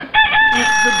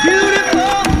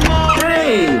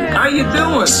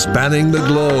do it. Spanning the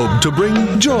globe to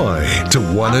bring joy to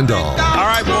one and all. All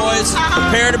right, boys,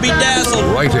 prepare to be dazzled.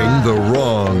 Righting the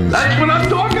wrongs. That's what I'm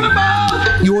talking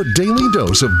about. Your daily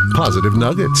dose of positive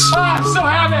nuggets. Oh, I'm so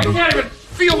happy. I can't even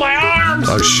feel my arms.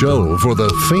 A show for the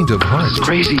faint of heart.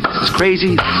 Crazy. It's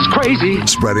crazy. It's crazy.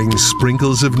 Spreading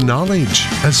sprinkles of knowledge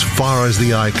as far as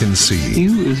the eye can see.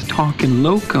 You is talking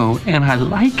loco, and I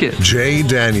like it. Jay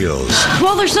Daniels.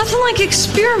 Well, there's nothing like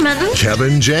experimenting.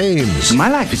 Kevin James. My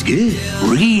life is good.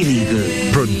 Really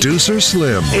good. Producer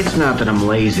Slim. It's not that I'm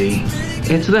lazy.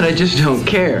 It's that I just don't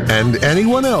care. And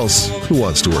anyone else who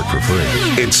wants to work for free.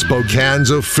 It's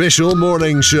Spokane's official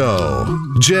morning show.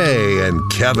 Jay and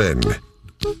Kevin.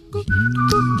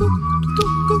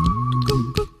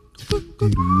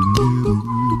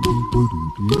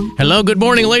 Hello, good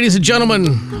morning, ladies and gentlemen.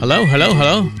 Hello. Hello?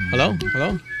 Hello?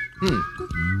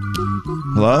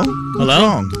 What's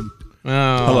wrong?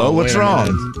 Oh, Hello, what's wait a wrong?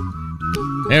 minute.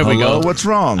 There we Hello, go. what's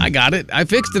wrong? I got it. I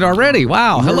fixed it already.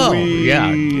 Wow. Were Hello. we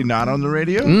Yeah. not on the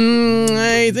radio?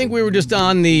 I think we were just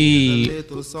on the.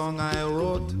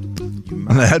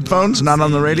 On the headphones? Not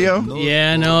on the radio?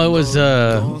 Yeah, no, it was.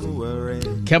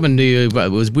 Kevin, we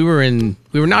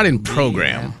were not in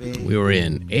program. We were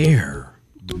in air.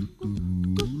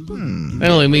 That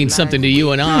only means something to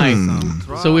you and I.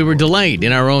 So we were delayed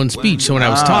in our own speech. So when I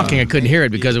was talking, I couldn't hear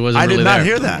it because it wasn't I really did not there.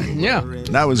 hear that. Yeah.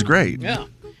 That was great. Yeah.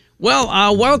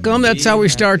 Well, welcome. That's how we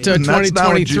start That's not what you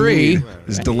 2023 need,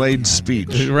 is delayed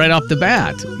speech. right off the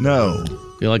bat. No.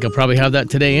 Feel like I'll probably have that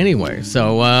today anyway.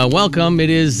 So welcome. It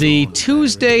is the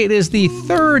Tuesday. It is the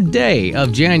 3rd day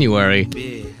of January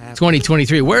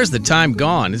 2023. Where's the time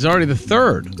gone? It's already the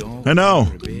 3rd. I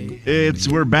know.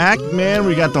 We're back, man.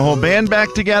 We got the whole band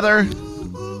back together.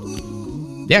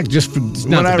 Yeah, just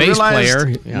not the bass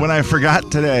player. Yeah. When I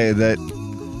forgot today that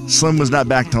Slim was not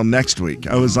back till next week,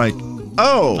 I was like,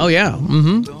 Oh, yeah.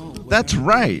 Mm-hmm. that's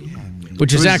right.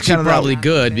 Which It is was actually kind of probably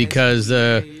good because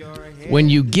when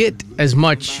you get as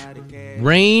much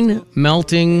rain,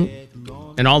 melting,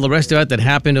 and all the rest of it that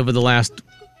happened over the last,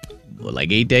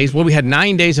 8 days. Well, we had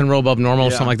 9 days in a row above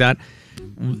normal, something like that.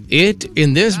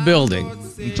 In this building,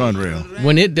 It's unreal.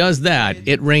 when it does that,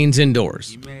 it rains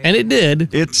indoors. And it did.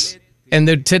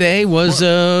 And today was,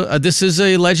 this is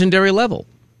a legendary level.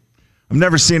 I've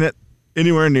never seen it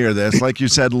anywhere near this. Like you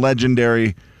said,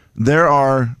 legendary.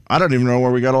 I don't even know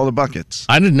where we got all the buckets.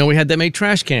 I didn't know we had that many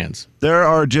trash cans. There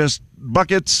are just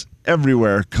buckets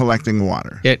everywhere collecting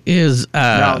water. It is.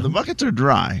 Now, the buckets are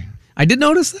dry. I did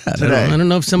notice that. Today, I don't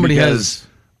know if somebody has.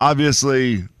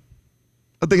 Obviously,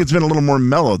 I think it's been a little more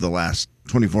mellow the last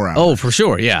 24 hours. Oh, for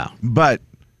sure, yeah. But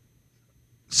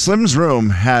Slim's room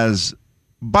has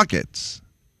buckets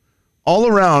all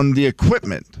around the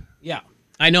equipment. Yeah.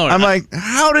 I know. I'm like,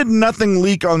 how did nothing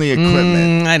leak on the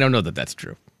equipment? I don't know that that's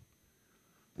true.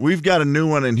 We've got a new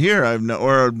one in here.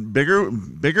 Or a bigger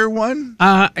one.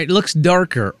 It looks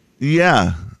darker.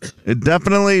 Yeah, it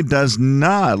definitely does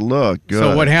not look good.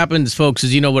 So what happens, folks,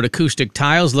 is you know what acoustic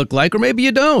tiles look like, or maybe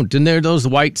you don't. And they're those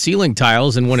white ceiling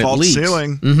tiles, and when False it leaks,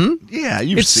 ceiling. Mm-hmm. Yeah,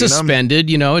 it's seen suspended.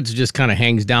 them. It just kind of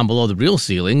hangs down below the real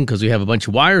ceiling because we have a bunch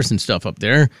of wires and stuff up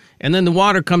there. And then the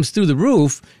water comes through the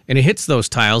roof and it hits those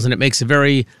tiles, and it makes a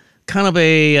very kind of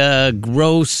a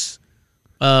gross,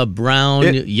 brown,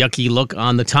 yucky look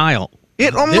on the tile.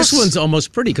 This one's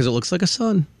almost pretty because it looks like a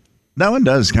sun. That one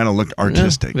does kind of look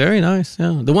artistic. Yeah, very nice.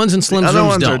 Yeah, the ones in Slim's The other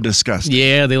rooms ones don't. are disgusting.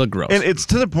 Yeah, they look gross. And it's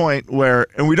to the point where,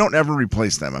 and we don't ever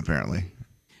replace them, apparently.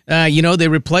 They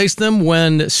replace them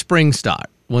when spring stops.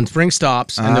 When spring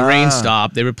stops and the rain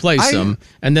stop, they replace them,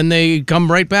 and then they come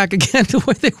right back again to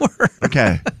where they were.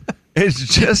 Okay.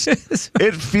 It's just,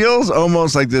 it feels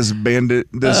almost like this building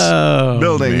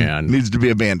needs to be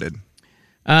abandoned.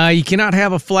 You cannot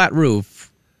have a flat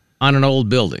roof on an old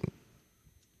building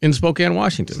in Spokane,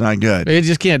 Washington. It's not good. You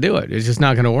just can't do it. It's just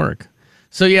not going to work.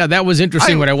 So, yeah, that was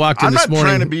interesting when I walked in this morning. I'm not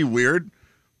trying to be weird,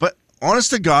 but honest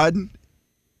to God,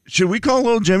 should we call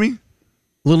Little Jimmy?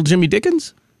 Little Jimmy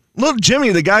Dickens? Little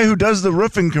Jimmy, the guy who does the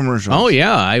roofing commercials. Oh,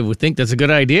 yeah, I would think that's a good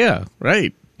idea.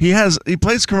 Right. He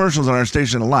plays commercials on our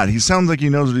station a lot. He sounds like he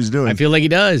knows what he's doing. I feel like he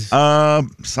does.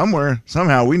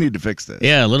 Somehow, we need to fix this.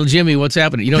 Yeah, Little Jimmy, what's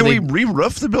happening? Can we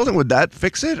re-roof the building? Would that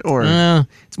fix it? Or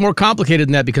it's more complicated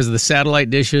than that because of the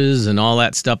satellite dishes and all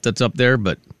that stuff that's up there.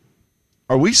 But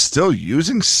are we still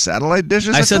using satellite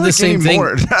dishes? I said the same thing.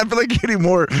 I feel like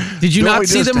anymore. Did you not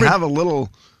see them? Have a little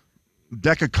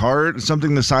deck of cards,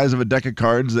 something the size of a deck of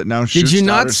cards that now shoots. Did you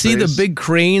not outer see space? the big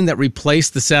crane that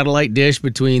replaced the satellite dish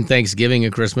between Thanksgiving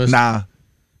and Christmas? Nah.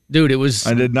 Dude, it was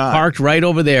I did not. Parked right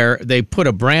over there. They put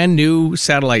a brand new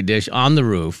satellite dish on the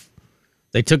roof.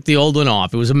 They took the old one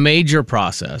off. It was a major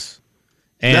process.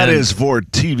 And that is for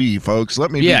TV, folks.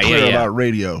 Let me be clear about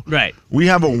radio. Right. We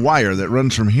have a wire that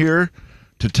runs from here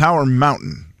to Tower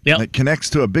Mountain. Yep. That connects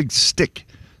to a big stick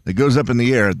that goes up in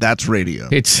the air. That's radio.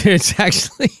 It's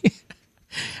actually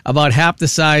about half the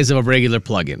size of a regular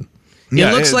plug-in.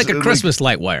 It looks like a Christmas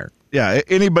light wire. Yeah,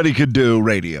 anybody could do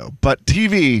radio, but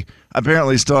TV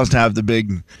apparently still has to have the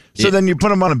big. So then you put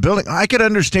them on a building. I could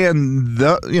understand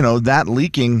that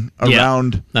leaking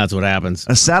around. That's what happens.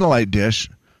 A satellite dish,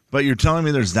 but you're telling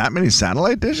me there's that many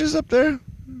satellite dishes up there?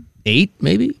 8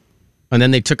 maybe, and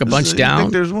then they took a bunch down. You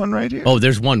think there's one right here? Oh,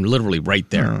 there's one literally right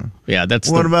there. Yeah, that's.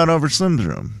 What about over Slim's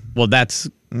room? Well, that's.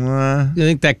 I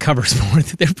think that covers more.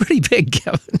 They're pretty big,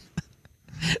 Kevin.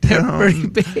 They're pretty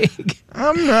big.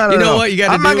 I'm not. You know what you got to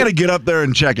do? I'm not going to get up there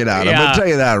and check it out. I'm going to tell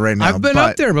you that right now. I've been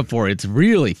up there before. It's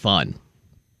really fun.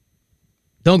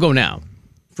 Don't go now.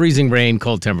 Freezing rain,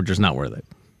 cold temperatures, not worth it.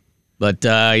 But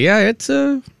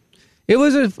it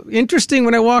was interesting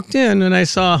when I walked in and I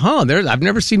saw, I've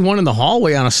never seen one in the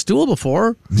hallway on a stool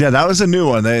before. Yeah, that was a new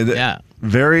one.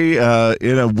 Very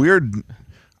in a weird.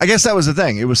 I guess that was the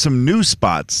thing. It was some new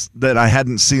spots that I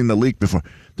hadn't seen the leak before.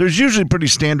 There's usually pretty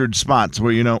standard spots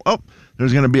where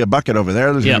there's going to be a bucket over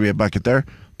there. There's going to be a bucket there.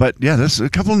 But yeah, there's a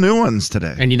couple new ones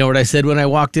today. And you know what I said when I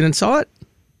walked in and saw it?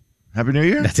 Happy New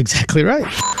Year. That's exactly right.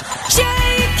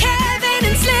 Jay, Kevin,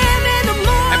 and Slim in the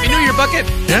morning. Happy New Year, bucket.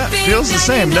 Yeah, feels the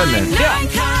same, doesn't it? Yeah.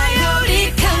 Coyote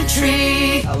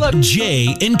Country. I love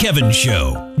Jay and Kevin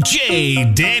Show.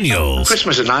 Jay Daniels.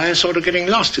 Christmas and I are sort of getting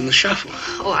lost in the shuffle.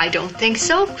 Oh, I don't think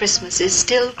so. Christmas is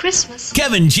still Christmas.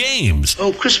 Kevin James.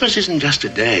 Oh, Christmas isn't just a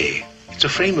day. It's a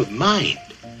frame of mind.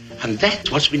 And that's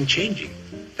what's been changing.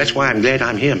 That's why I'm glad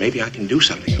I'm here. Maybe I can do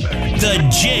something about it. The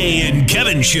Jay and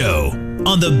Kevin Show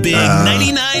on the big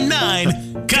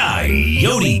 99.9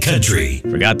 Coyote Country.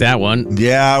 Forgot that one.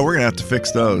 Yeah, we're going to have to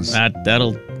fix those.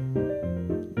 That'll...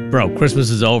 Bro,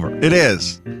 Christmas is over. It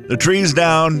is. The tree's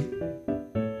down.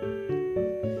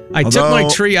 I took my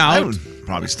tree out. I would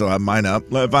probably still have mine up,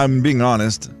 if I'm being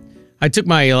honest. I took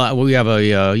my, we have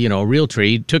a real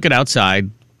tree, took it outside.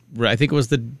 I think it was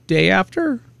the day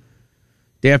after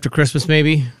Christmas,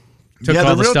 maybe. Took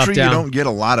all the real stuff tree, down. you don't get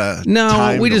a lot of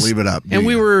time to leave it up. And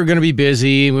we were going to be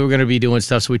busy, and we were going to be doing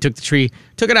stuff, so we took the tree,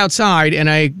 took it outside,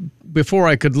 and before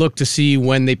I could look to see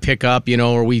when they pick up,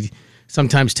 or we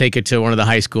sometimes take it to one of the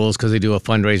high schools because they do a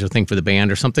fundraiser thing for the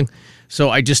band or something. So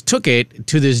I just took it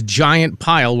to this giant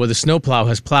pile where the snowplow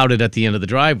has plowed it at the end of the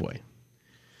driveway.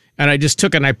 And I just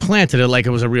took it and I planted it like it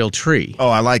was a real tree. Oh,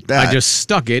 I like that. I just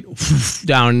stuck it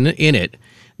down in it.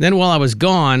 Then while I was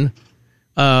gone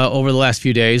over the last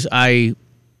few days, I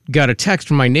got a text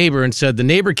from my neighbor and said, the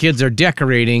neighbor kids are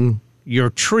decorating your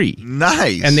tree.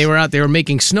 Nice. And they were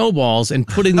making snowballs and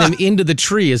putting them into the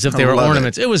tree as if they were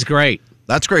ornaments. It was great.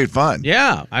 That's great fun.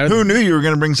 Yeah. Who knew you were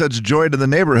going to bring such joy to the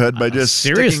neighborhood by just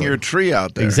sticking your tree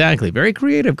out there? Exactly. Very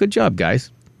creative. Good job,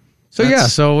 guys. So,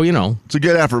 It's a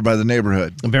good effort by the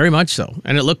neighborhood. Very much so.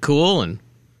 And it looked cool and...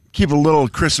 Keep a little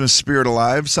Christmas spirit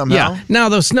alive somehow. Yeah. Now,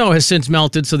 the snow has since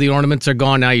melted, so the ornaments are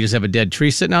gone. Now you just have a dead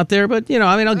tree sitting out there. But,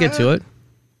 I'll get to it.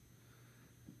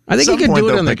 I think you can do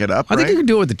it. I think you can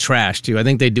do it with the trash, too. I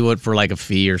think they do it for like a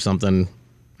fee or something.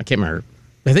 I can't remember.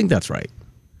 I think that's right.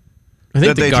 I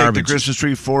think they take the Christmas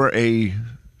tree for a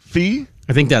fee?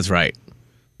 I think that's right.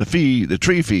 The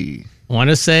tree fee. I want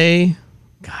to say,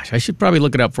 gosh, I should probably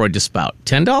look it up before I dispout.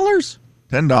 $10?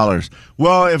 $10.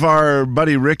 Well, if our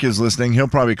buddy Rick is listening, he'll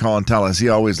probably call and tell us. He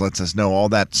always lets us know all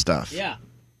that stuff. Yeah.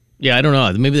 Yeah, I don't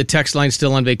know. Maybe the text line's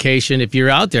still on vacation. If you're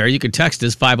out there, you can text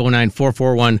us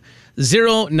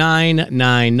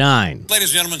 509-441-0999. Ladies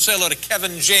and gentlemen, say hello to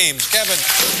Kevin James. Kevin.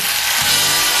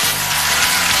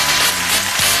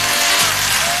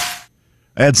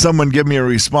 I had someone give me a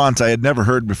response I had never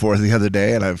heard before the other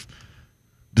day, and I've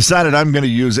decided I'm going to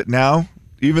use it now,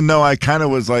 even though I kind of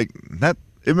was like, that.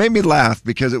 It made me laugh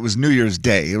because it was New Year's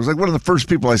Day. It was like one of the first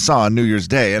people I saw on New Year's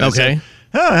Day. And I said,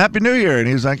 Happy New Year. And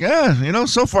he was like,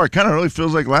 so far it kind of really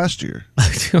feels like last year.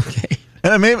 Okay.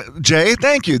 And I made, Jay,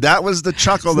 thank you. That was the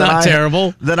chuckle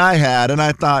that I had. And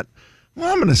I thought,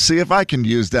 well, I'm going to see if I can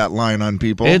use that line on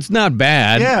people. It's not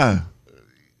bad. Yeah.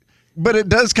 But it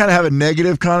does kind of have a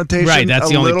negative connotation. Right,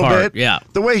 that's the only part. Bit. Yeah.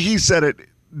 The way he said it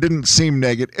didn't seem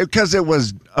negative because it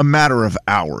was a matter of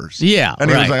hours. Yeah. And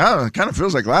he was like, it kind of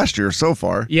feels like last year so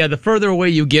far. Yeah, the further away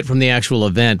you get from the actual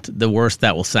event, the worse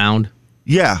that will sound.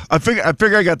 Yeah. I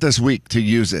figure I got this week to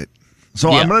use it.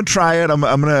 So I'm going to try it. I'm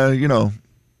going to,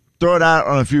 throw it out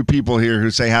on a few people here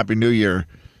who say Happy New Year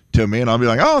to me, and I'll be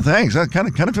like, oh, thanks. That kind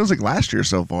of feels like last year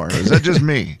so far. Is that just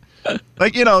me?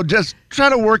 Like, just try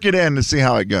to work it in to see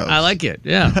how it goes. I like it.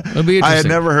 Yeah, it'll be interesting. I had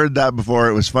never heard that before.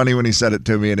 It was funny when he said it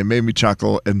to me, and it made me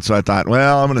chuckle. And so I thought,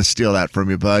 well, I'm going to steal that from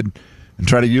you, bud, and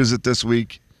try to use it this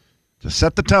week to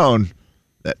set the tone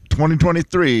that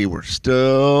 2023, we're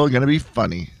still going to be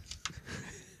funny.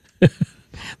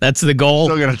 That's the goal.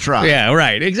 Still going to try. Yeah,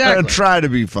 right. Exactly. Going to try to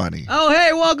be funny. Oh,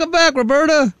 hey, welcome back,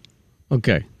 Roberta.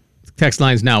 Okay. Text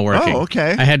line's now working. Oh,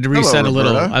 okay. I had to reset Hello, a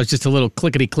little. Roberta. I was just a little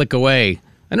clickety-click away.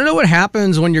 I don't know what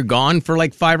happens when you're gone for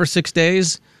like 5 or 6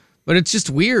 days, but it's just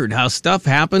weird how stuff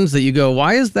happens that you go,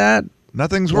 why is that?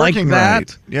 Nothing's like working that?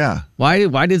 right. Yeah.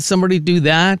 Why did somebody do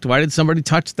that? Why did somebody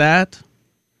touch that?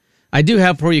 I do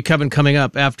have for you, Kevin, coming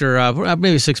up after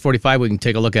maybe 6:45. We can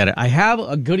take a look at it. I have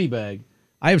a goodie bag.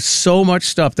 I have so much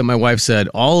stuff that my wife said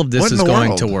all of this What in is the going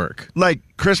world? to work. Like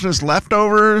Christmas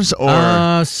leftovers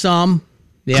or Some.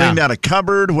 Yeah. cleaned out a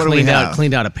cupboard? What do we have?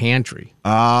 Cleaned out a pantry.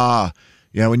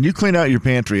 Yeah, when you clean out your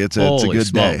pantry, it's a Holy good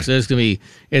smokes. day.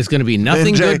 It's gonna be nothing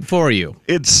And Jay, good for you.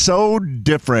 It's so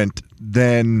different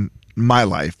than my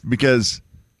life because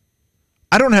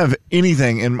I don't have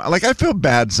anything in like I feel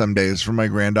bad some days for my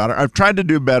granddaughter. I've tried to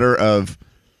do better of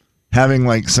having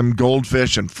like some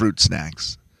goldfish and fruit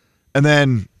snacks. And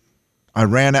then I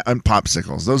ran out on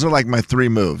popsicles. Those are like my 3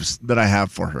 moves that I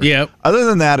have for her. Yep. Other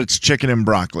than that, it's chicken and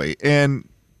broccoli. And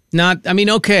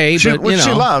Okay, she, but which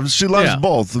she loves. She loves Yeah.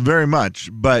 both very much.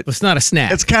 But It's not a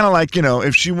snack. it's kind of like,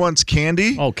 if she wants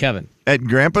candy Oh, Kevin, at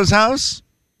Grandpa's house,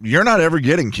 you're not ever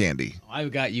getting candy.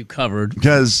 I've got you covered.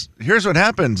 Because here's what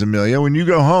happens, Amelia. When you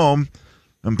go home,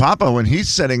 and Papa, when he's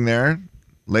sitting there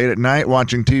late at night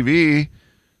watching TV,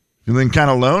 feeling kind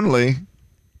of lonely,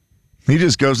 he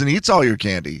just goes and eats all your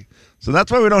candy. So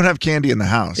that's why we don't have candy in the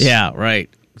house. Yeah, right.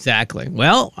 Exactly.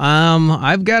 Well,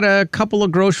 I've got a couple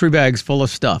of grocery bags full of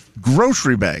stuff.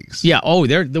 Grocery bags. Yeah. Oh,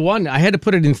 they're the one. I had to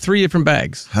put it in 3 different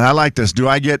bags. I like this. Do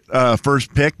I get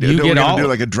first pick? You Do get we all do of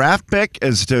like a draft pick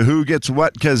as to who gets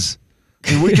what? Because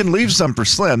we can leave some for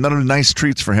Slim. That are nice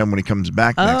treats for him when he comes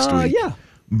back next week. Yeah.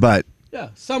 But Yeah.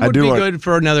 Some would be good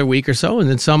for another week or so, and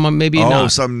then some maybe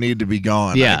not. some need to be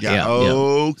gone. Yeah, I got- yeah.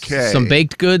 Okay. Some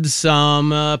baked goods, some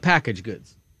packaged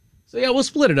goods. So yeah, we'll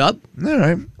split it up. All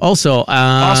right. Also,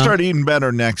 I'll start eating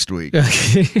better next week. Jay,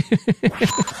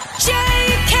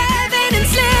 Kevin, and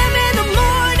Slim in the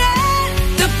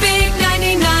morning. The big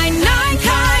 99.9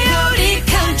 Coyote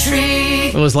Country.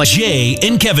 It was like Jay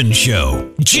and Kevin Show.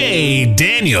 Jay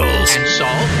Daniels. And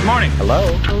Saul. Good morning.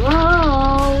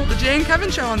 Hello. The Jay and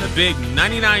Kevin Show on the big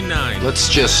 99.9. Let's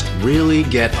just really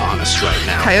get honest right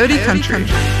now. Coyote Country.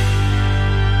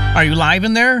 Are you live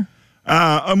in there?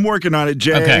 I'm working on it,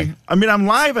 Jay. Okay. I mean, I'm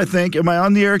live, I think. Am I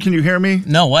on the air? Can you hear me?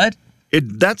 No, what?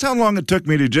 That's how long it took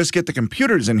me to just get the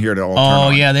computers in here to all turn Oh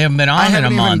on. yeah, they haven't been on I in a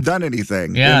haven't even month. done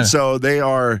anything. Yeah. And so they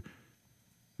are.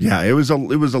 Yeah, it was a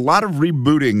lot of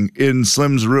rebooting in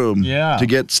Slim's room. Yeah. To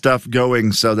get stuff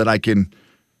going so that I can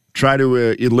try to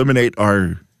eliminate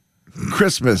our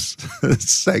Christmas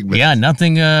segment. Yeah,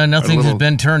 nothing has little-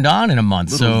 been turned on in a month,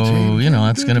 so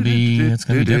it's gonna be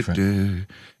different.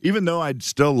 Even though I'd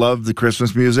still love the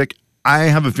Christmas music, I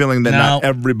have a feeling that not No.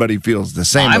 everybody feels the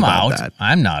same I'm about out. that.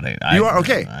 I'm not. You are?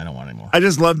 Okay. I don't want any more. I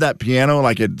just love that piano.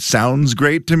 Like, it sounds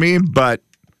great to me, but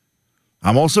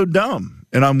I'm also dumb,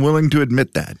 and I'm willing to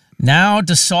admit that. Now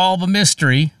to solve a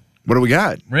mystery, What do we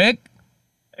got? Rick.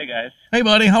 Hey, guys. Hey,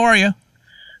 buddy. How are you?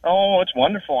 Oh, it's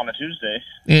wonderful on a Tuesday.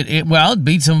 It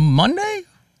beats a Monday.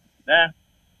 Nah,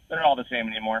 they're all the same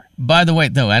anymore. By the way,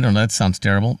 though, I don't know. That sounds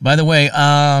terrible. By the way,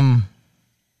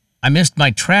 I missed my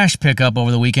trash pickup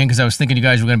over the weekend because I was thinking you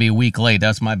guys were going to be a week late.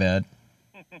 That's my bad.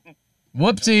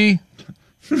 Whoopsie.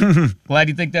 Glad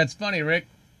you think that's funny, Rick.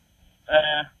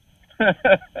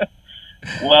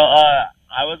 Well,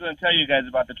 I was going to tell you guys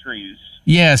about the trees.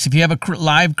 Yes, if you have a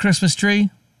live Christmas tree.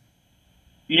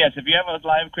 Yes, if you have a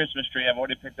live Christmas tree, I've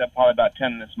already picked up probably about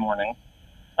 10 this morning.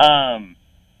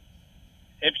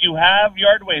 If you have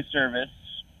yard waste service,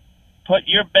 put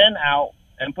your bin out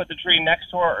and put the tree next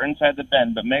to or inside the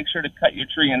bin, but make sure to cut your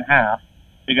tree in half,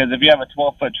 because if you have a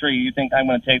 12-foot tree, you think I'm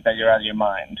going to take that, you're out of your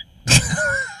mind.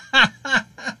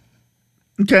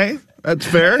 Okay, that's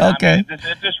fair. Okay. I mean,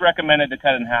 it's just recommended to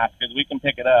cut in half because we can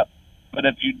pick it up. But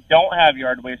if you don't have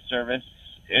yard waste service,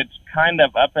 it's kind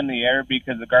of up in the air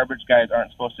because the garbage guys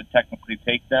aren't supposed to technically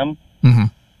take them. Mm-hmm.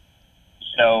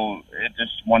 So it's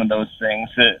just one of those things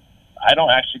that I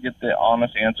don't actually get the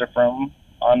honest answer from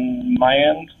on my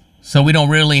end. So we don't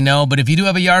really know, but if you do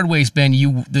have a yard waste bin,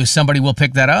 somebody will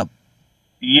pick that up?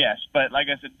 Yes, but like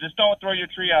I said, just don't throw your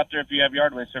tree out there if you have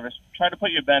yard waste service. Try to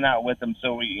put your bin out with them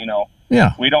so we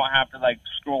don't have to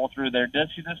scroll through there. Does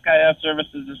this guy have service?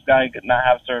 Does this guy not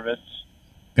have service?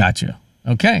 Gotcha.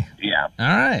 Okay. Yeah.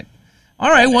 All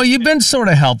right. Well, you've been sort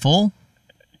of helpful.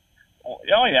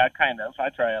 Oh, yeah, kind of. I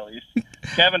try at least.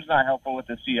 Kevin's not helpful with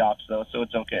the Seahawks, though, so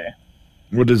it's okay.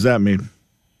 What does that mean?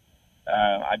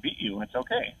 I beat you. It's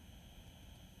okay.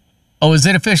 Oh, is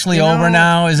it officially over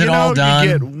now? Is it all done?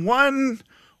 You get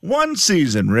one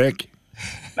season, Rick.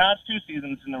 No, it's 2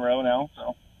 seasons in a row now,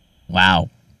 so. Wow.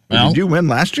 Well, did you win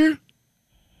last year?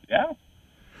 Yeah.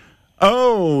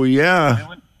 Oh, yeah.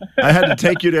 I had to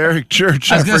take you to Eric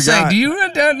Church. I was going to forgot. say, do you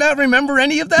not remember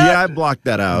any of that? Yeah, I blocked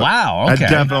that out. Wow, okay. I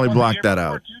definitely blocked that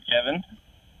out. Too, Kevin.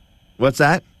 What's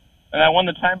that? And I won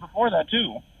the time before that,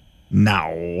 too.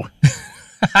 No.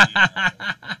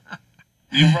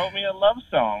 You wrote me a love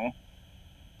song.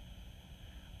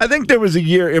 I think there was a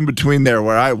year in between there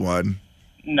where I won.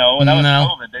 No, that was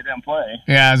COVID. They didn't play.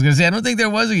 Yeah, I was going to say, I don't think there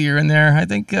was a year in there. I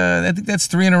think that's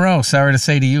 3 in a row. Sorry to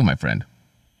say to you, my friend.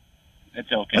 It's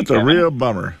okay, That's Kevin. a real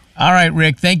bummer. All right,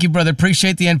 Rick. Thank you, brother.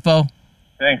 Appreciate the info.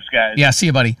 Thanks, guys. Yeah, see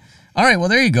you, buddy. All right, well,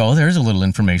 there you go. There's a little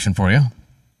information for you.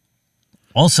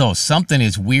 Also, something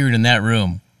is weird in that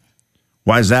room.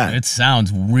 Why is that? It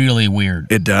sounds really weird.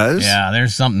 It does? Yeah,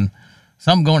 there's something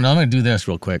going on. I'm going to do this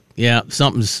real quick. Yeah,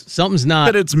 something's not.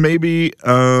 But it's maybe,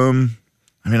 I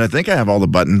think I have all the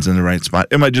buttons in the right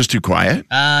spot. Am I just too quiet?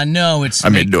 No, it's...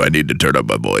 do I need to turn up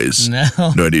my voice? No.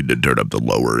 Do I need to turn up the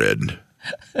lower end?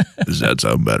 Does that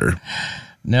sound better?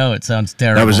 No, it sounds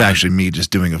terrible. That was actually me just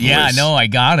doing a voice. Yeah, no, I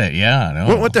got it. Yeah,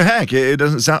 no. What the heck? It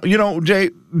doesn't sound... Jay,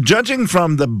 judging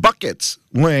from the buckets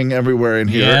laying everywhere in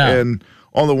here and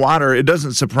all the water, it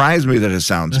doesn't surprise me that it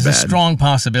sounds bad. There's a strong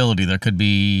possibility there could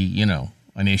be,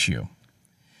 an issue.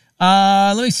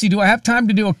 Let me see. Do I have time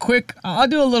to do I'll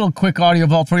do a little quick audio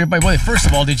vault for you. By the way, first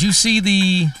of all, did you see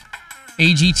the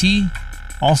AGT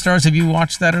All-Stars? Have you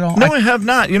watched that at all? No, I have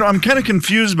not. I'm kind of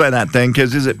confused by that thing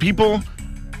because is it people...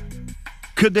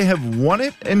 Could they have won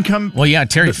it and come... Well, yeah,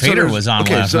 Terry Fader was on last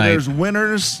night. Okay, so there's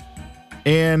winners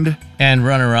and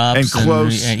runner-ups. And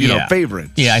close,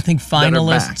 favorites. Yeah, I think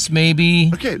finalists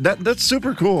maybe. Okay, that's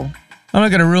super cool. I'm not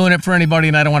going to ruin it for anybody,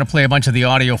 and I don't want to play a bunch of the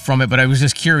audio from it, but I was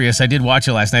just curious. I did watch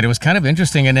it last night. It was kind of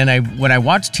interesting, and then when I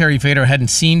watched Terry Fader, I hadn't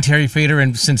seen Terry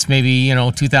Fader since maybe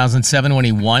 2007 when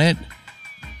he won it.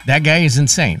 That guy is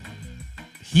insane.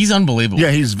 He's unbelievable.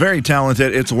 Yeah, he's very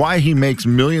talented. It's why he makes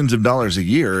millions of dollars a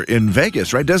year in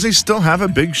Vegas, right? Does he still have a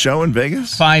big show in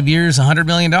Vegas? 5 years, $100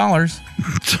 million.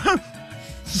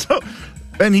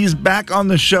 And he's back on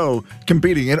the show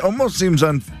competing. It almost seems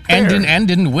unfair. And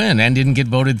didn't win and didn't get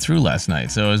voted through last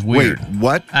night, so it was weird. Wait,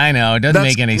 what? I know, it doesn't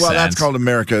make any sense. Well, that's called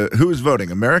America. Who is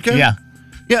voting? America? Yeah.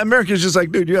 Yeah, America's just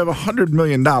like, dude, you have $100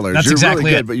 million. That's You're exactly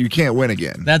really good, it. but you can't win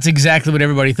again. That's exactly what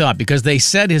everybody thought because they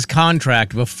said his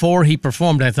contract before he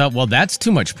performed. I thought, well, that's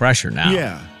too much pressure now.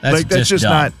 Yeah. That's just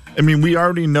dumb. not. I mean, we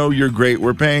already know you're great.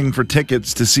 We're paying for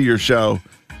tickets to see your show.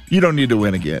 You don't need to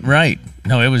win again. Right.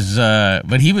 No, it was,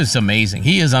 but he was amazing.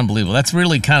 He is unbelievable. That's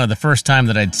really kind of the first time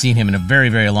that I'd seen him in a very,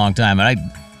 very long time. And I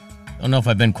don't know if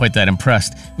I've been quite that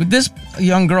impressed. But this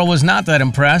young girl was not that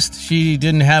impressed. She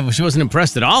wasn't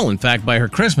impressed at all, in fact, by her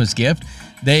Christmas gift.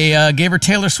 They gave her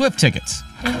Taylor Swift tickets.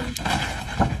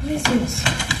 What is this?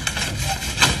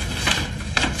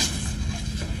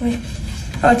 Wait.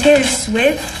 Oh, Taylor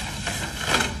Swift?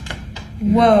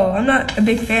 Whoa, I'm not a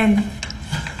big fan.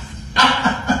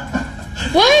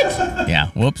 What? Yeah,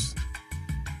 whoops.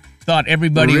 Thought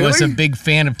everybody was a big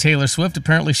fan of Taylor Swift.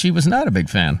 Apparently, she was not a big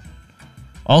fan.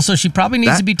 Also, she probably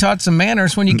needs to be taught some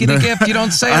manners. When you get a gift, you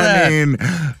don't say that. I mean,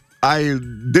 I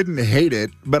didn't hate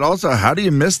it, but also, how do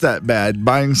you miss that bad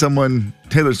buying someone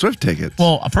Taylor Swift tickets?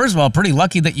 Well, first of all, pretty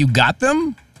lucky that you got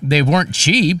them. They weren't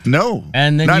cheap. No,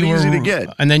 and then not you easy were, to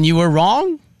get. And then you were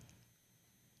wrong?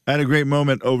 I had a great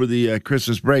moment over the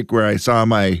Christmas break where I saw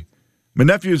my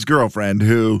nephew's girlfriend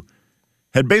who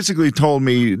had basically told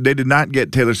me they did not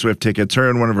get Taylor Swift tickets, her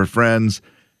and one of her friends,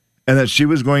 and that she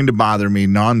was going to bother me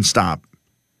nonstop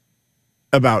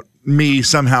about me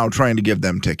somehow trying to give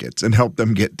them tickets and help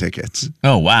them get tickets.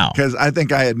 Oh, wow. Because I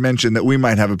think I had mentioned that we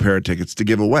might have a pair of tickets to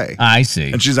give away. I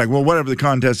see. And she's like, well, whatever the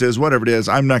contest is, whatever it is,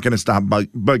 I'm not going to stop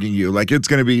bugging you. Like, it's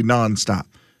going to be nonstop.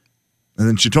 And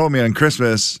then she told me on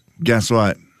Christmas, guess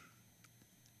what?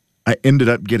 I ended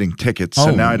up getting tickets,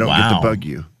 so now I don't get to bug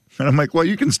you. And I'm like, well,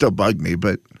 you can still bug me,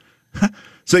 but...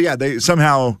 So, yeah, they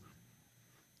somehow...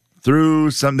 they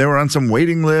were on some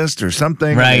waiting list or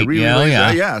something. Right,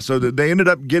 yeah. So they ended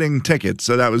up getting tickets,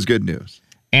 so that was good news.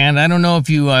 And I don't know if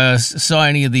you saw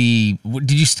any of the...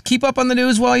 Did you keep up on the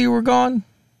news while you were gone?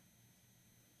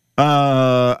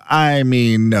 I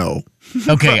mean, no.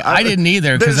 Okay, I didn't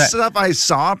either. There's stuff I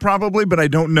saw probably, but I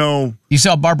don't know. You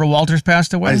saw Barbara Walters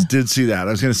passed away? I did see that.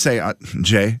 I was going to say,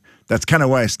 Jay, That's kind of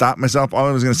why I stopped myself. All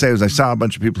I was going to say was I saw a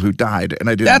bunch of people who died, and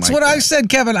I didn't. That's like what that. I said,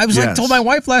 Kevin. I was like, told my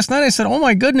wife last night. I said, "Oh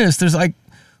my goodness, there's like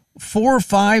 4 or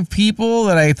 5 people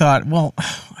that I thought, well,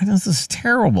 this is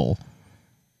terrible."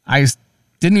 I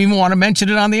didn't even want to mention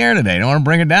it on the air today. I don't want to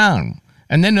bring it down.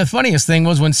 And then the funniest thing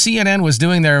was when CNN was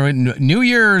doing their New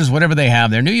Year's, whatever they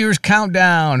have, their New Year's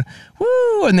countdown,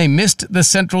 and they missed the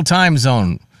Central Time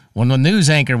Zone when the news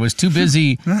anchor was too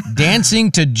busy dancing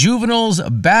to Juvenile's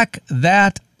Back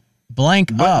That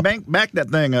Blank Up. Back that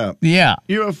thing up. Yeah.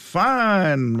 You're a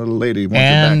fine little lady.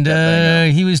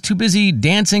 And he was too busy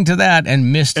dancing to that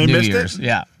and missed New Year's. It?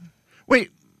 Yeah.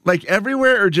 Wait, like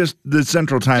everywhere or just the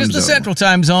Central Time Zone? Just the Central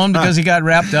Time Zone because he got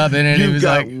wrapped up in it. You've he was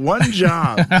got like, one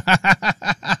job.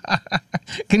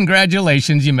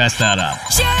 Congratulations, you messed that up.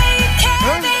 Jay,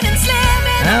 Kevin, and Slim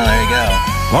in Well, there you go.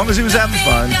 As long as he was having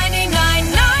fun.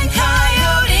 99.9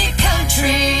 Coyote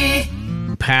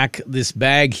Country. Pack this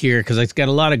bag here because it's got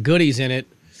a lot of goodies in it.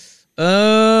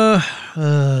 Let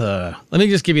me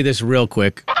just give you this real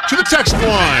quick. To the text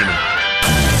line.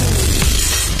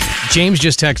 James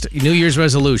just texted New Year's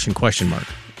resolution, ?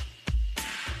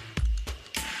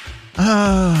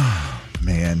 Oh,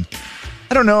 man.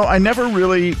 I don't know. I never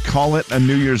really call it a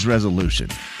New Year's resolution.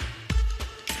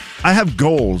 I have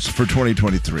goals for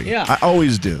 2023. Yeah. I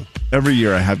always do. Every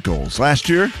year I have goals. Last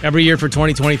year? Every year for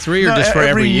 2023 or just for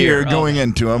every year? Going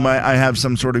into them, I have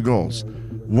some sort of goals.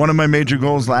 One of my major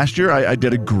goals last year, I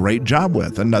did a great job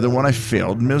with. Another one I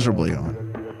failed miserably on.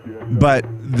 But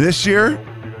this year,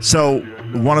 so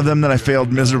one of them that I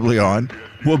failed miserably on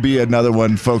will be another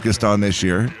one focused on this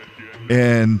year.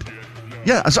 And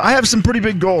yeah, so I have some pretty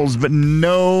big goals, but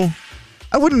no,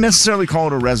 I wouldn't necessarily call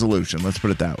it a resolution. Let's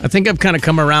put it that way. I think I've kind of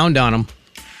come around on them.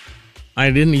 I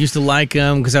didn't used to like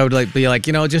them because I would be like,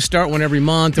 just start one every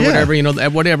month or whatever,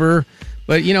 whatever.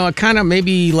 But, I kind of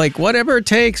maybe like whatever it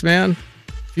takes, man.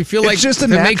 If you feel like just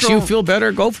if it makes you feel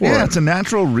better, go for it. Yeah, it's a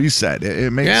natural reset.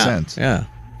 It makes sense. Yeah.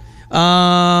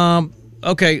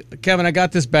 Okay, Kevin, I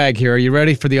got this bag here. Are you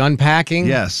ready for the unpacking?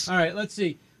 Yes. All right, let's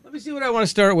see. Let me see what I want to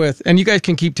start with. And you guys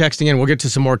can keep texting in. We'll get to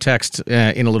some more texts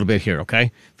in a little bit here,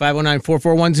 okay?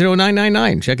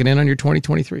 509-441-0999. Checking in on your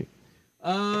 2023.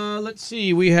 Let's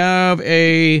see. We have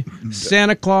a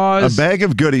Santa Claus. A bag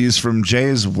of goodies from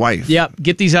Jay's wife. Yep.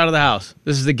 Get these out of the house.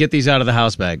 This is the get these out of the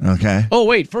house bag. Okay. Oh,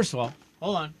 wait. First of all,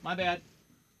 hold on. My bad.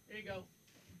 Here you go.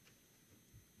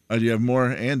 Oh, do you have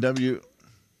more A&W?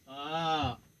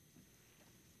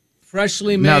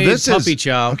 Freshly made puppy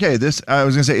chow. Okay, I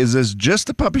was going to say, is this just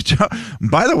the puppy chow?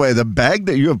 By the way, the bag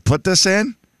that you have put this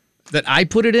in? That I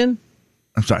put it in?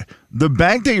 I'm sorry. The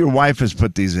bag that your wife has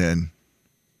put these in,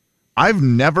 I've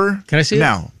never... Can I see it?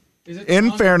 Now,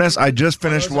 in fairness, I just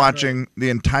finished watching the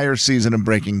entire season of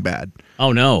Breaking Bad.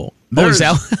 Oh, no.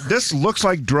 This looks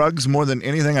like drugs more than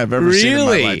anything I've ever seen in my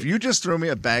Really? life. You just threw me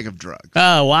a bag of drugs.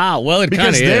 Oh, wow. Well, it kind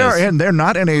of is. Because they're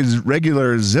not in a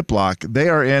regular Ziploc. They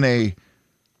are in a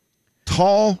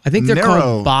tall, I think they're narrow,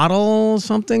 called bottle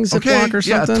something, Ziploc or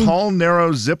something. Yeah, tall,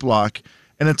 narrow Ziploc,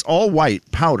 and it's all white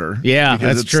powder. Yeah,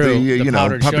 because that's it's true. The,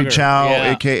 powdered puppy sugar. chow,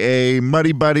 Yeah. a.k.a.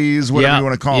 Muddy Buddies, whatever you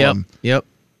want to call them. Yep.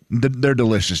 They're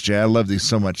delicious, Jay. I love these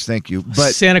so much. Thank you.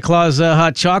 But Santa Claus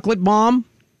hot chocolate bomb.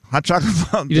 Hot chocolate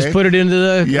bomb. You just put it into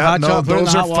the hot chocolate.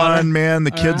 Those are hot water. fun, man.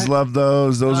 The kids love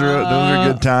those. Those are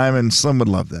a good time, and Slim would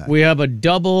love that. We have a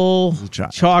double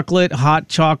hot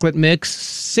chocolate mix,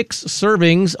 6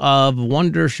 servings of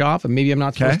Wonder Shop, and maybe I'm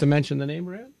not supposed to mention the name,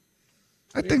 Brad.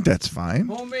 I think that's fine.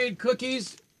 Homemade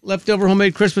cookies, leftover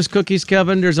homemade Christmas cookies,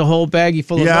 Kevin. There's a whole baggie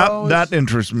full of those. Yeah, that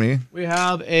interests me. We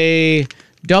have a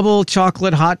double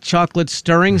hot chocolate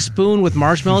stirring spoon with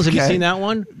marshmallows. Have you seen that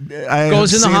one?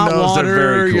 Goes in the hot water. They're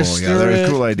very cool. You Yeah, they're a stir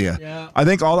cool it. idea. Yeah. I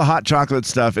think all the hot chocolate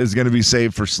stuff is going to be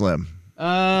saved for Slim.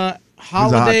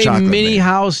 Holiday mini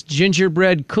house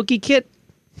gingerbread cookie kit.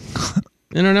 I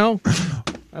don't know.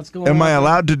 That's going Am on. I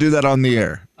allowed to do that on the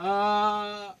air?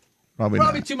 Probably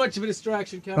not. too much of a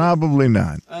distraction, Kevin. Probably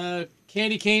not.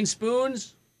 Candy cane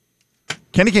spoons.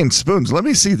 Candy cane spoons. Let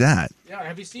me see that. Yeah,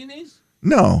 have you seen these?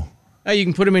 No. You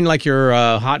can put them in like your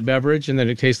hot beverage, and then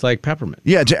it tastes like peppermint.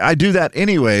 Yeah, I do that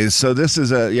anyways. So this is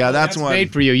that's one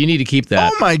made for you. You need to keep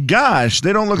that. Oh my gosh,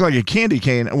 they don't look like a candy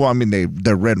cane. Well, I mean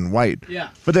they're red and white. Yeah.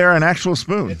 But they're an actual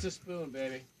spoon. It's a spoon,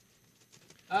 baby.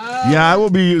 Yeah, I will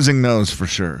be using those for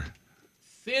sure.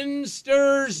 Thin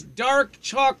Stirs dark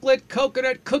chocolate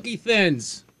coconut cookie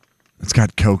thins. It's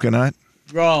got coconut.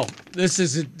 Bro, this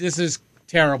is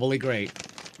terribly great.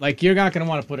 Like you're not gonna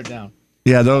want to put it down.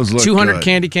 Yeah, those look 200 good.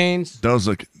 candy canes. Those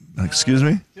look. Excuse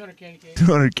me. 200 candy canes.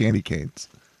 200 candy canes.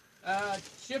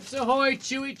 Chips Ahoy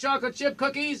chewy chocolate chip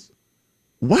cookies.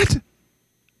 What?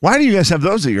 Why do you guys have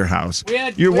those at your house?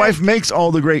 Your wife makes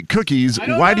all the great cookies.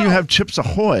 Why do you have Chips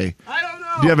Ahoy? I don't know.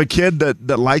 Do you have a kid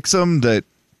that likes them? That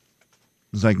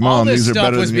is like, Mom, All this these are stuff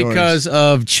better was than yours. because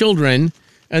of children,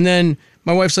 and then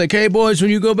my wife's like, "Hey, boys, when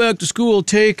you go back to school,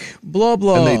 take blah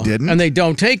blah." And they didn't? and they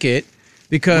don't take it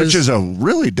because Which is a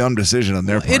really dumb decision on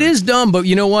their part. it is dumb. But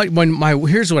you know what?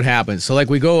 Here's what happens. So like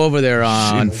we go over there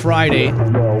on Friday,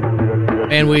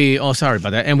 and sorry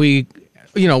about that, and we.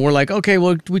 We're like, okay,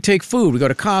 well, we take food. We go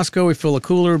to Costco, we fill a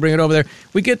cooler, we bring it over there.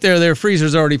 We get there, their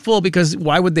freezer's already full because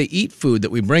why would they eat food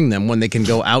that we bring them when they can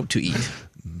go out to eat?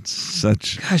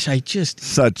 Such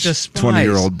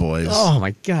 20-year-old boys. Oh,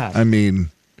 my God. I mean,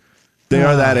 they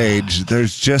are that age.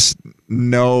 There's just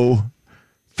no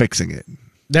fixing it.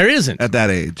 There isn't. At that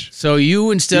age. So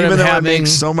you, instead Even of though having... it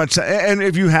makes so much sense. And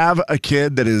if you have a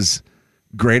kid that is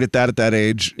great at that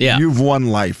age, Yeah. you've won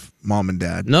life, Mom and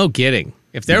Dad. No kidding.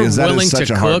 If they're Because that is willing such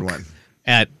to a hard cook one.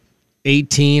 at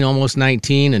 18, almost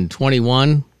 19, and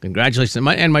 21, congratulations.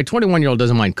 My 21-year-old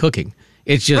doesn't mind cooking.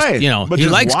 It's just, Right, but he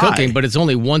just likes why? cooking, but it's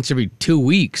only once every 2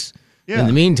 weeks. Yeah. In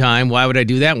the meantime, why would I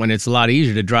do that when it's a lot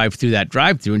easier to drive through that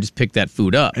drive-through and just pick that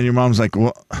food up? And your mom's like,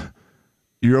 well,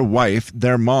 your wife,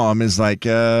 their mom is like,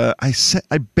 I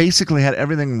basically had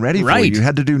everything ready for you. You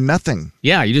had to do nothing.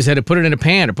 Yeah, you just had to put it in a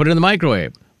pan or put it in the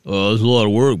microwave. Oh, it's a lot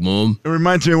of work, Mom. It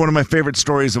reminds me of one of my favorite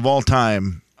stories of all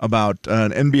time about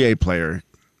an NBA player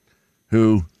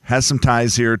who has some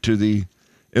ties here to the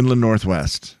Inland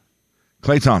Northwest.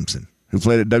 Klay Thompson, who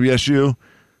played at WSU,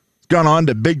 gone on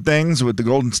to big things with the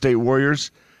Golden State Warriors.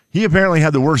 He apparently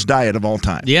had the worst diet of all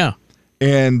time. Yeah.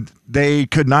 And they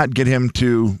could not get him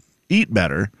to eat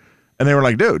better. And they were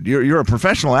like, dude, you're a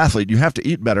professional athlete. You have to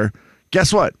eat better.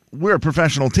 Guess what? We're a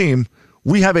professional team.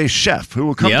 We have a chef who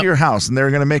will come to your house, and they're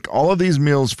going to make all of these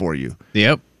meals for you.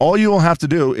 Yep. All you will have to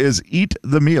do is eat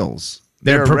the meals.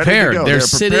 They're prepared. Ready to go. They're prepared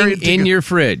sitting to in go. your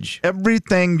fridge.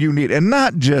 Everything you need. And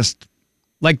not just...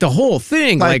 Like the whole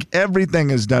thing. Like everything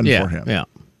is done for him. Yeah.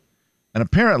 And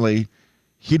apparently,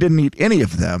 he didn't eat any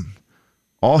of them.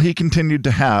 All he continued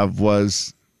to have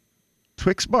was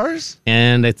Twix bars?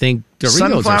 And I think Doritos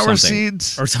sunflower or something.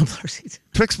 seeds. Or sunflower seeds.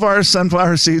 Twix bars,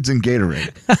 sunflower seeds, and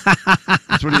Gatorade.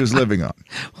 That's what he was living on.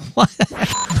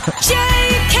 Jay,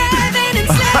 Kevin, and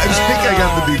Slim. I think I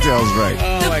got the details right.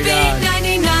 The big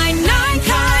 99.9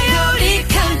 Coyote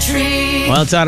Country. Well, it's out